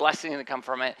God's blessing to come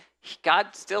from it. God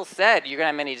still said you're going to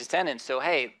have many descendants. So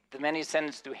hey, the many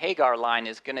descendants through Hagar line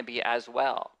is going to be as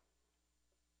well.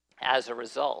 As a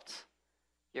result,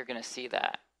 you're going to see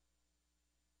that.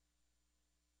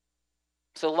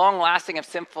 So long-lasting of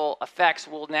sinful effects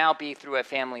will now be through a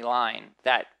family line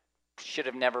that should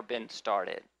have never been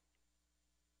started.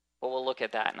 But we'll look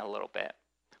at that in a little bit.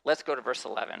 Let's go to verse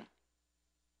 11.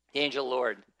 The angel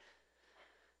Lord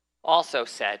also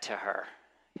said to her,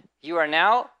 you are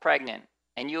now pregnant,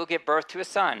 and you will give birth to a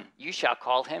son. You shall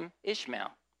call him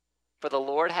Ishmael, for the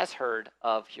Lord has heard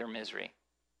of your misery.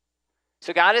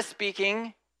 So God is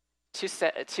speaking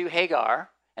to Hagar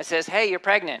and says, hey, you're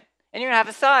pregnant, and you're going to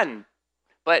have a son.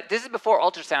 But this is before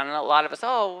ultrasound, and a lot of us,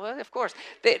 oh, well, of course.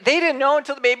 They didn't know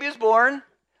until the baby was born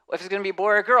if it's going to be a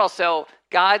boy or a girl. So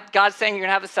God's saying you're going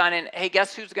to have a son, and hey,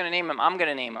 guess who's going to name him? I'm going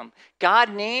to name him.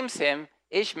 God names him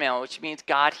Ishmael, which means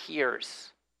God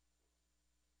hears.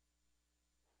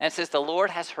 And it says, the Lord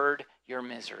has heard your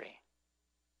misery.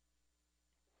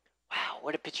 Wow,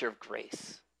 what a picture of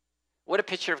grace. What a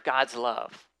picture of God's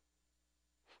love.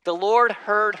 The Lord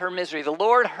heard her misery. The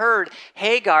Lord heard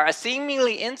Hagar, a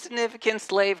seemingly insignificant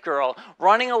slave girl,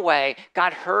 running away.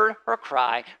 God heard her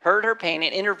cry, heard her pain,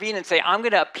 and intervened and say, I'm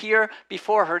going to appear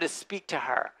before her to speak to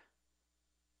her.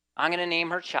 I'm going to name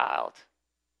her child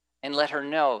and let her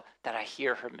know that I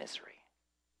hear her misery.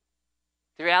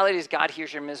 The reality is God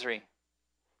hears your misery.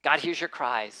 God hears your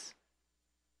cries.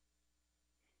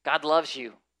 God loves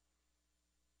you.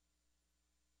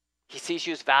 He sees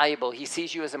you as valuable. He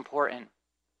sees you as important.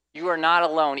 You are not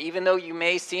alone. Even though you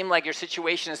may seem like your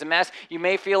situation is a mess, you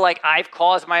may feel like I've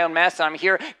caused my own mess, I'm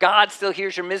here, God still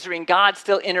hears your misery and God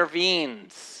still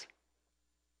intervenes.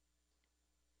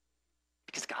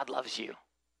 Because God loves you.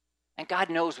 And God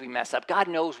knows we mess up. God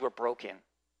knows we're broken.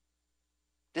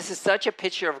 This is such a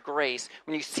picture of grace.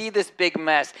 When you see this big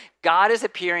mess, God is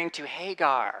appearing to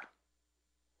Hagar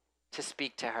to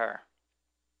speak to her,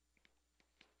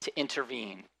 to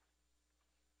intervene.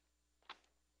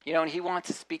 You know, and he wants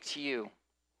to speak to you.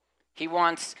 He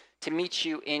wants to meet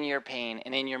you in your pain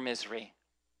and in your misery.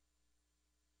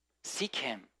 Seek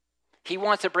him. He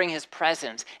wants to bring his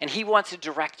presence, and he wants to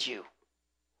direct you.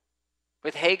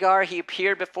 With Hagar, he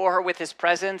appeared before her with his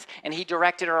presence, and he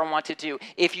directed her on what to do.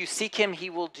 If you seek him, he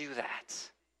will do that.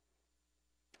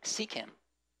 Seek him.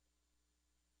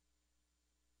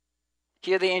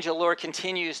 Here the angel Lord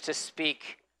continues to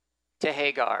speak to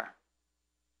Hagar,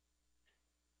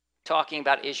 talking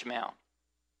about Ishmael.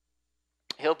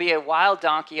 He'll be a wild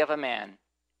donkey of a man.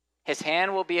 His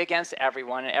hand will be against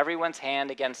everyone, and everyone's hand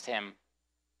against him.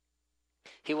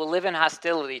 He will live in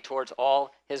hostility towards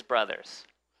all his brothers.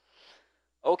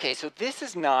 Okay, so this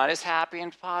is not as happy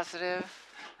and positive.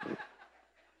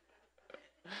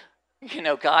 You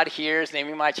know, God hears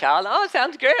naming my child. Oh, it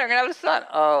sounds great. I'm going to have a son.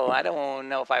 Oh, I don't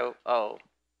know if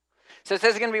So it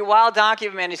says he's going to be a wild donkey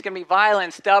of a man. He's going to be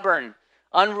violent, stubborn,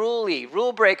 unruly,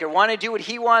 rule breaker, want to do what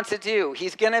he wants to do.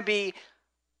 He's going to be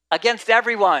against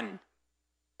everyone.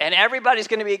 And everybody's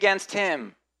going to be against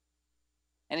him.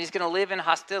 And he's going to live in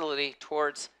hostility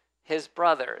towards his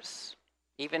brothers,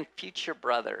 even future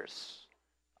brothers.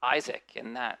 Isaac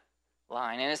in that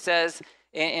line. And it says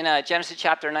in Genesis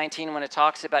chapter 19, when it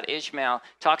talks about Ishmael,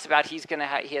 talks about he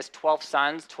has 12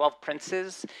 sons, 12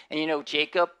 princes. And you know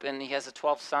Jacob, and he has the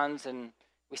 12 sons, and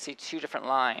we see two different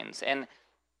lines. And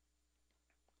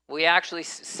we actually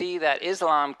see that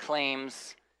Islam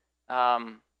claims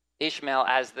Ishmael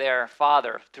as their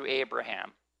father through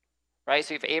Abraham, right?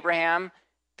 So you have Abraham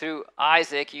through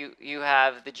Isaac, you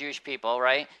have the Jewish people,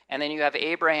 right? And then you have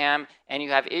Abraham and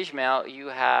you have Ishmael, you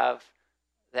have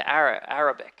the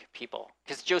Arabic people.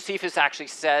 Because Josephus actually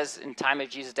says in time of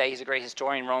Jesus' day, he's a great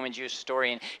historian, Roman Jewish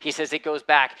historian, he says it goes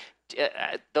back,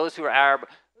 those who are Arab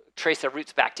trace their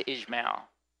roots back to Ishmael.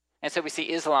 And so we see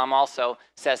Islam also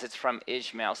says it's from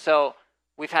Ishmael. So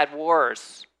we've had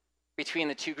wars between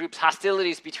the two groups,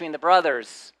 hostilities between the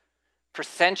brothers for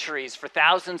centuries, for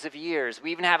thousands of years.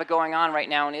 We even have it going on right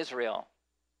now in Israel.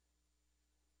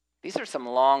 These are some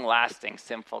long-lasting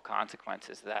sinful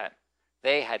consequences that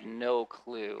they had no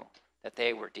clue that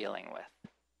they were dealing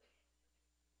with.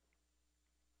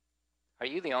 Are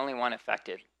you the only one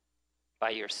affected by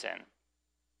your sin?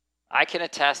 I can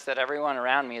attest that everyone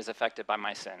around me is affected by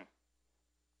my sin.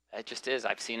 It just is.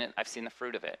 I've seen it. I've seen the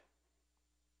fruit of it.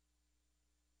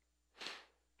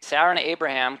 Sarah and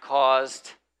Abraham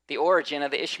caused the origin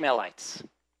of the Ishmaelites.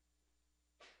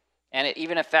 And it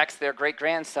even affects their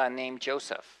great-grandson named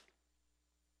Joseph.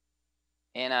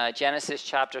 In Genesis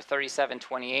chapter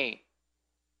 37:28,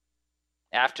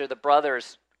 after the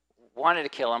brothers wanted to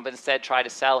kill him, but instead tried to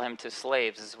sell him to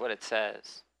slaves, is what it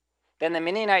says. Then the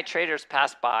Midianite traders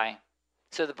passed by.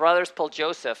 So the brothers pulled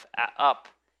Joseph up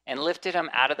and lifted him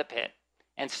out of the pit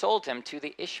and sold him to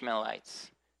the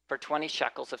Ishmaelites for 20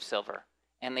 shekels of silver.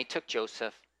 And they took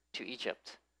Joseph to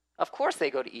Egypt. Of course they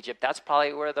go to Egypt. That's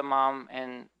probably where the mom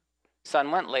and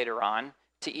son went later on,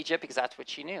 to Egypt, because that's what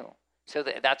she knew. So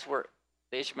that's where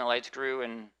the Ishmaelites grew,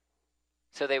 and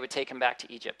so they would take him back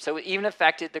to Egypt. So it even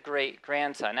affected the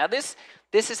great-grandson. Now this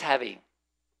is heavy.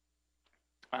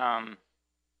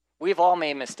 We've all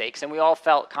made mistakes, and we all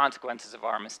felt consequences of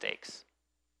our mistakes.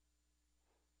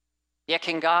 Yet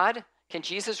can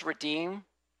Jesus redeem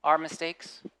our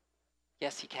mistakes?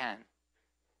 Yes, he can.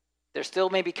 There still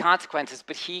may be consequences,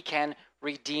 but he can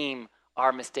redeem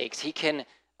our mistakes. He can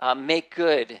make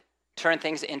good, turn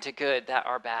things into good that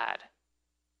are bad.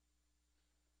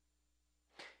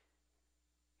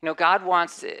 You know, God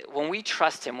wants, when we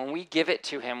trust him, when we give it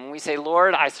to him, when we say,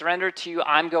 Lord, I surrender to you,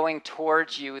 I'm going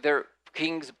towards you, there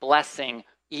brings blessing,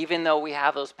 even though we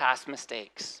have those past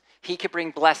mistakes. He could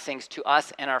bring blessings to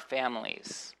us and our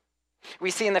families. We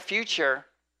see in the future,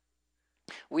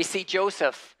 we see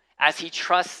Joseph as he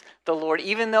trusts the Lord,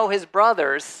 even though his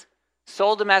brothers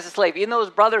sold him as a slave, even though his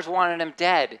brothers wanted him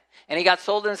dead, and he got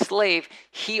sold as a slave,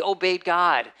 he obeyed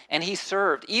God, and he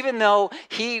served. Even though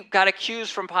he got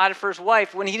accused from Potiphar's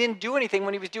wife when he didn't do anything,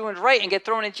 when he was doing right and get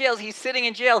thrown in jail, he's sitting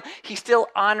in jail, he's still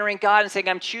honoring God and saying,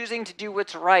 I'm choosing to do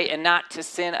what's right and not to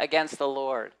sin against the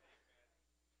Lord.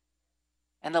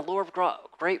 And the Lord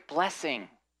brought great blessing,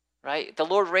 right? The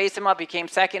Lord raised him up, became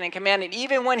second in command, and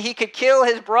even when he could kill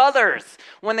his brothers,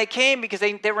 when they came because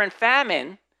they were in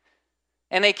famine,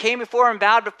 and they came before him,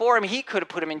 bowed before him, he could have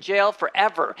put him in jail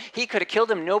forever. He could have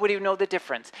killed him. Nobody would know the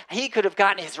difference. He could have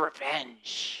gotten his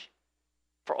revenge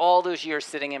for all those years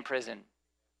sitting in prison.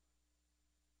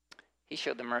 He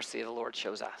showed the mercy the Lord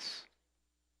shows us.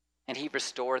 And he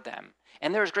restored them.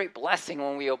 And there's great blessing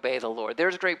when we obey the Lord.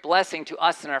 There's great blessing to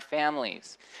us and our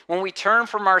families. When we turn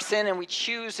from our sin and we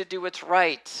choose to do what's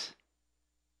right.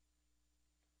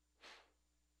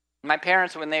 My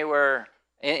parents, when they were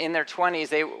in their 20s,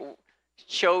 they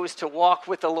chose to walk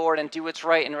with the Lord and do what's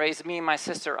right and raise me and my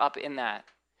sister up in that.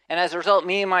 And as a result,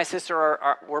 me and my sister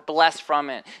were blessed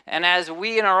from it. And as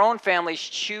we in our own families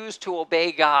choose to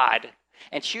obey God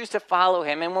and choose to follow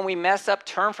him, and when we mess up,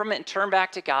 turn from it and turn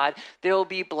back to God, there will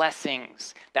be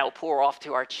blessings that will pour off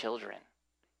to our children.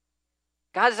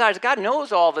 God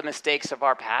knows all the mistakes of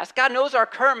our past. God knows our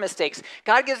current mistakes.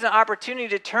 God gives an opportunity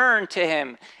to turn to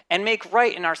him and make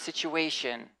right in our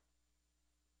situation.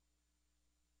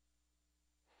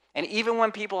 And even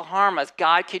when people harm us,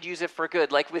 God could use it for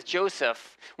good. Like with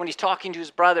Joseph, when he's talking to his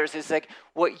brothers, it's like,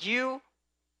 what you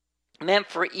meant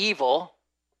for evil,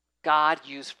 God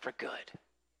used for good.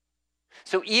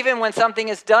 So even when something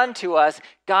is done to us,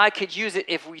 God could use it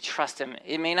if we trust him.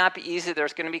 It may not be easy.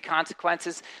 There's going to be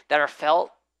consequences that are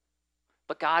felt.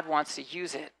 But God wants to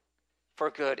use it for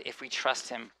good if we trust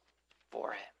him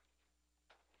for it.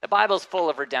 The Bible's full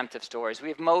of redemptive stories. We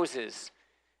have Moses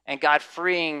and God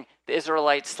freeing the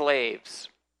Israelite slaves.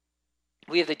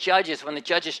 We have the judges. When the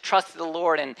judges trusted the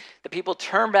Lord and the people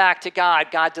turned back to God,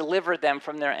 God delivered them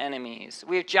from their enemies.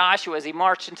 We have Joshua as he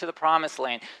marched into the promised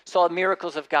land, saw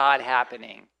miracles of God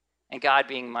happening and God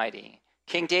being mighty.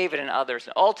 King David and others.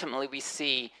 And ultimately, we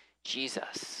see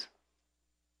Jesus.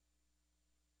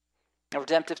 A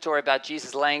redemptive story about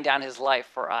Jesus laying down his life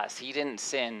for us. He didn't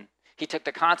sin. He took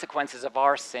the consequences of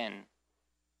our sin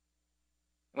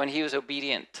when he was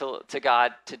obedient to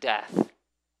God to death.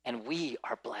 And we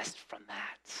are blessed from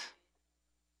that.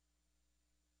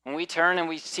 When we turn and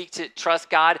we seek to trust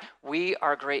God, we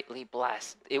are greatly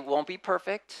blessed. It won't be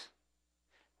perfect.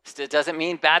 It doesn't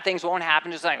mean bad things won't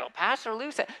happen. Just like, oh, Pastor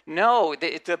Lou said. No,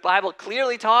 the Bible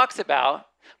clearly talks about,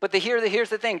 but here's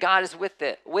the thing. God is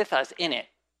with us in it.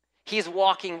 He's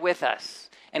walking with us.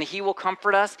 And he will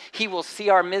comfort us. He will see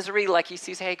our misery like he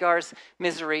sees Hagar's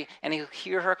misery. And he'll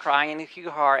hear her crying and he'll hear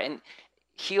her. And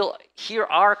he'll hear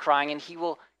our crying and he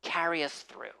will carry us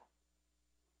through.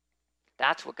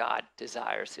 That's what God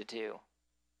desires to do.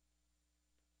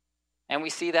 And we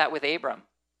see that with Abram.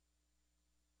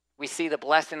 We see the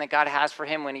blessing that God has for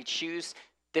him when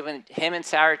when him and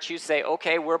Sarah choose to say,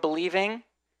 okay, we're believing.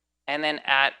 And then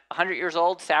at 100 years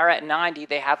old, Sarah at 90,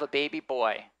 they have a baby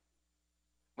boy.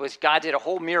 Which God did a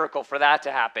whole miracle for that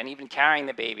to happen, even carrying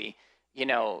the baby. You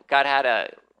know, God had to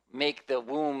make the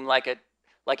womb like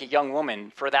a young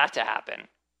woman for that to happen.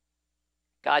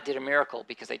 God did a miracle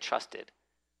because they trusted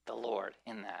the Lord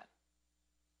in that.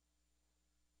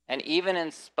 And even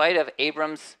in spite of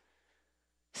Abram's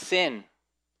sin,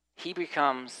 he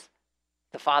becomes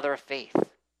the father of faith.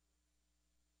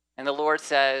 And the Lord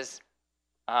says,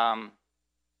 your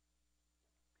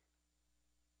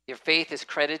faith is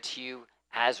credited to you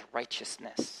as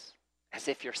righteousness, as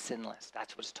if you're sinless.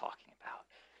 That's what it's talking about.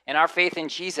 And our faith in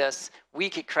Jesus, we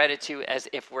could credit to as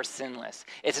if we're sinless.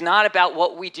 It's not about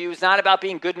what we do. It's not about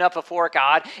being good enough before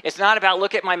God. It's not about,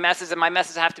 look at my messes, and my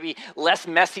messes have to be less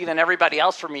messy than everybody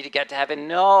else for me to get to heaven.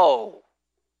 No.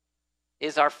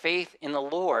 It's our faith in the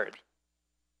Lord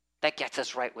that gets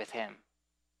us right with him.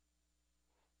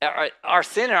 Our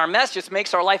sin and our mess just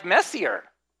makes our life messier.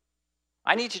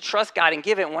 I need to trust God and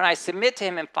give it. When I submit to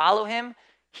him and follow him,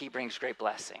 he brings great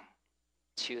blessing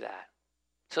to that.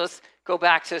 So let's go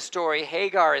back to the story.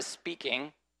 Hagar is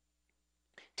speaking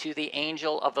to the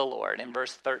angel of the Lord in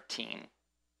verse 13.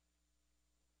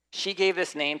 She gave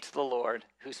this name to the Lord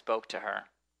who spoke to her.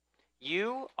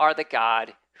 "You are the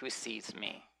God who sees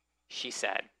me," she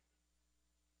said.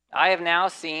 "I have now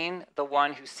seen the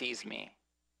one who sees me."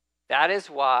 That is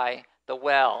why the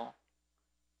well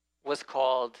was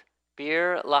called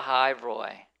Bir Lahai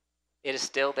Roy. It is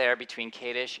still there between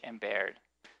Kadesh and Bered.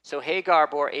 So Hagar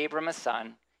bore Abram a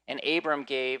son, and Abram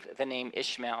gave the name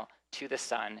Ishmael to the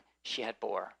son she had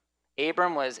bore.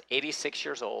 Abram was 86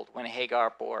 years old when Hagar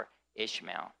bore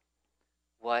Ishmael.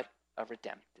 What a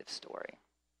redemptive story.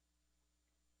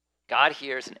 God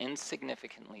hears an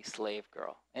insignificant slave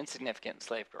girl.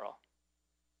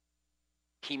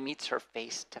 He meets her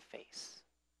face to face.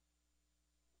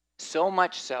 So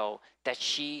much so that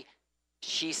she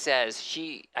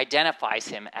identifies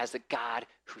him as the God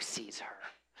who sees her.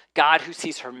 God who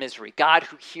sees her misery. God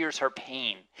who hears her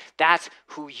pain. That's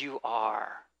who you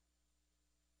are.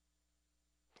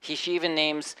 She even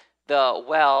names the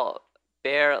well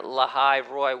Ber Lahai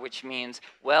Roy, which means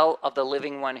well of the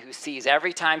living one who sees.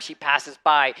 Every time she passes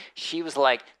by, she was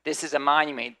like, this is a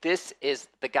monument. This is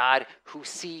the God who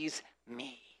sees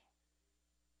me.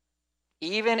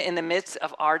 Even in the midst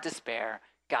of our despair,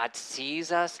 God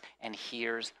sees us and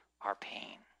hears our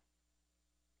pain.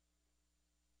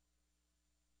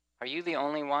 Are you the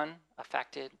only one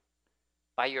affected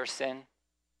by your sin?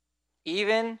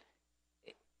 Even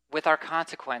with our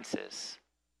consequences,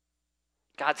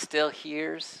 God still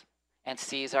hears and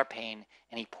sees our pain,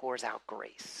 and he pours out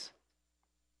grace.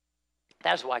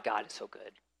 That is why God is so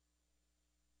good.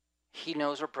 He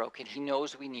knows we're broken. He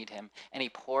knows we need him, and he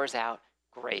pours out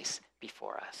grace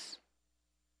before us.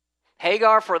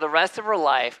 Hagar, for the rest of her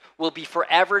life, will be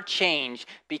forever changed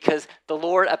because the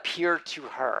Lord appeared to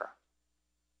her.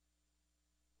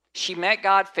 She met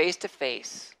God face to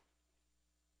face.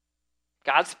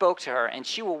 God spoke to her, and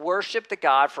she will worship the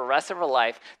God for the rest of her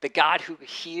life, the God who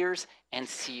hears and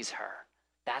sees her.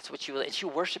 That's what she will, and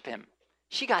she'll worship him.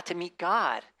 She got to meet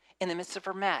God in the midst of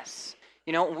her mess.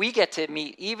 You know, we get to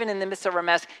meet, even in the midst of our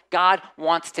mess, God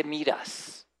wants to meet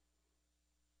us.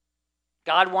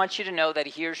 God wants you to know that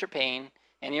he hears your pain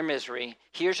and your misery,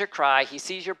 hears your cry, he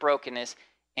sees your brokenness,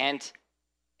 and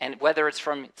whether it's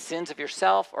from sins of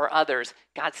yourself or others,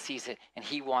 God sees it, and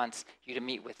he wants you to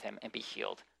meet with him and be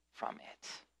healed from it.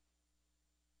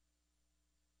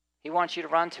 He wants you to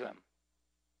run to him.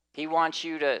 He wants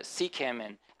you to seek him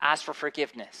and ask for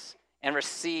forgiveness and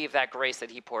receive that grace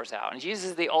that he pours out. And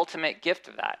Jesus is the ultimate gift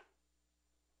of that.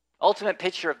 Ultimate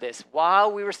picture of this.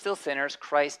 While we were still sinners,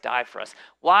 Christ died for us.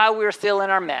 While we were still in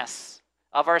our mess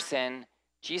of our sin,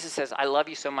 Jesus says, I love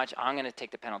you so much, I'm going to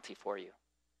take the penalty for you.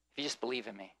 If you just believe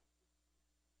in me.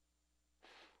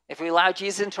 If we allow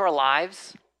Jesus into our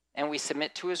lives and we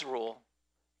submit to his rule,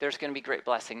 there's going to be great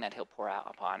blessing that he'll pour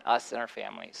out upon us and our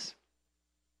families.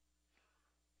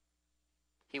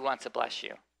 He wants to bless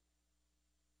you.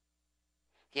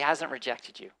 He hasn't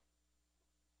rejected you.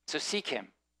 So seek him.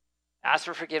 Ask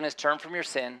for forgiveness. Turn from your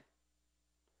sin.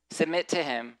 Submit to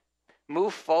him.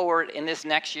 Move forward in this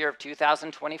next year of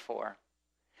 2024.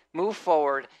 Move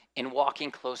forward in walking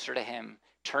closer to him,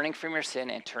 turning from your sin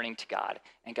and turning to God,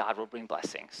 and God will bring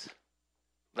blessings.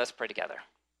 Let's pray together.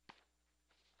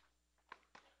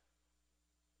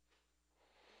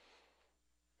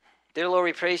 Dear Lord,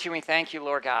 we praise you and we thank you,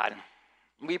 Lord God.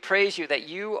 We praise you that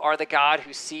you are the God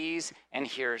who sees and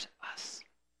hears us.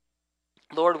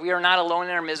 Lord, we are not alone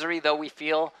in our misery, though we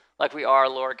feel like we are,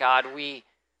 Lord God.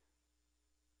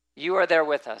 You are there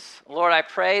with us. Lord, I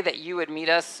pray that you would meet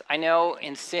us. I know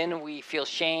in sin we feel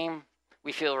shame,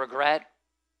 we feel regret,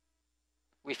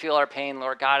 we feel our pain.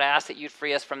 Lord God, I ask that you'd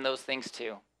free us from those things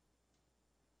too.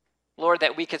 Lord,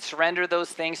 that we could surrender those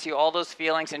things to you, all those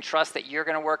feelings, and trust that you're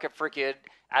going to work it for good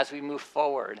as we move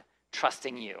forward,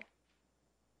 trusting you.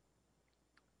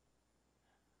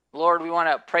 Lord, we want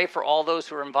to pray for all those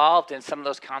who are involved in some of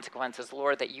those consequences.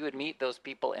 Lord, that you would meet those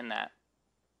people in that.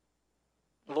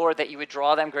 Lord, that you would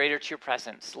draw them greater to your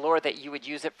presence. Lord, that you would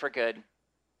use it for good.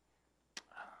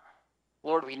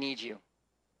 Lord, we need you.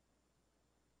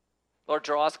 Lord,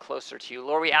 draw us closer to you.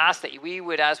 Lord, we ask that we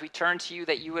would, as we turn to you,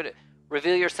 that you would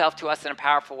reveal yourself to us in a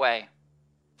powerful way,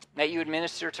 that you would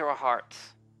minister to our hearts,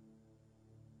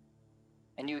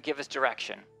 and you would give us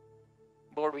direction.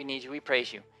 Lord, we need you. We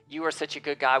praise you. You are such a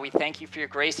good God. We thank you for your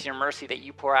grace and your mercy that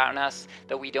you pour out on us,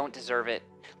 that we don't deserve it.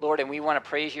 Lord, and we want to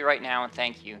praise you right now and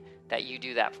thank you that you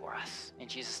do that for us. In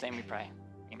Jesus' name we pray.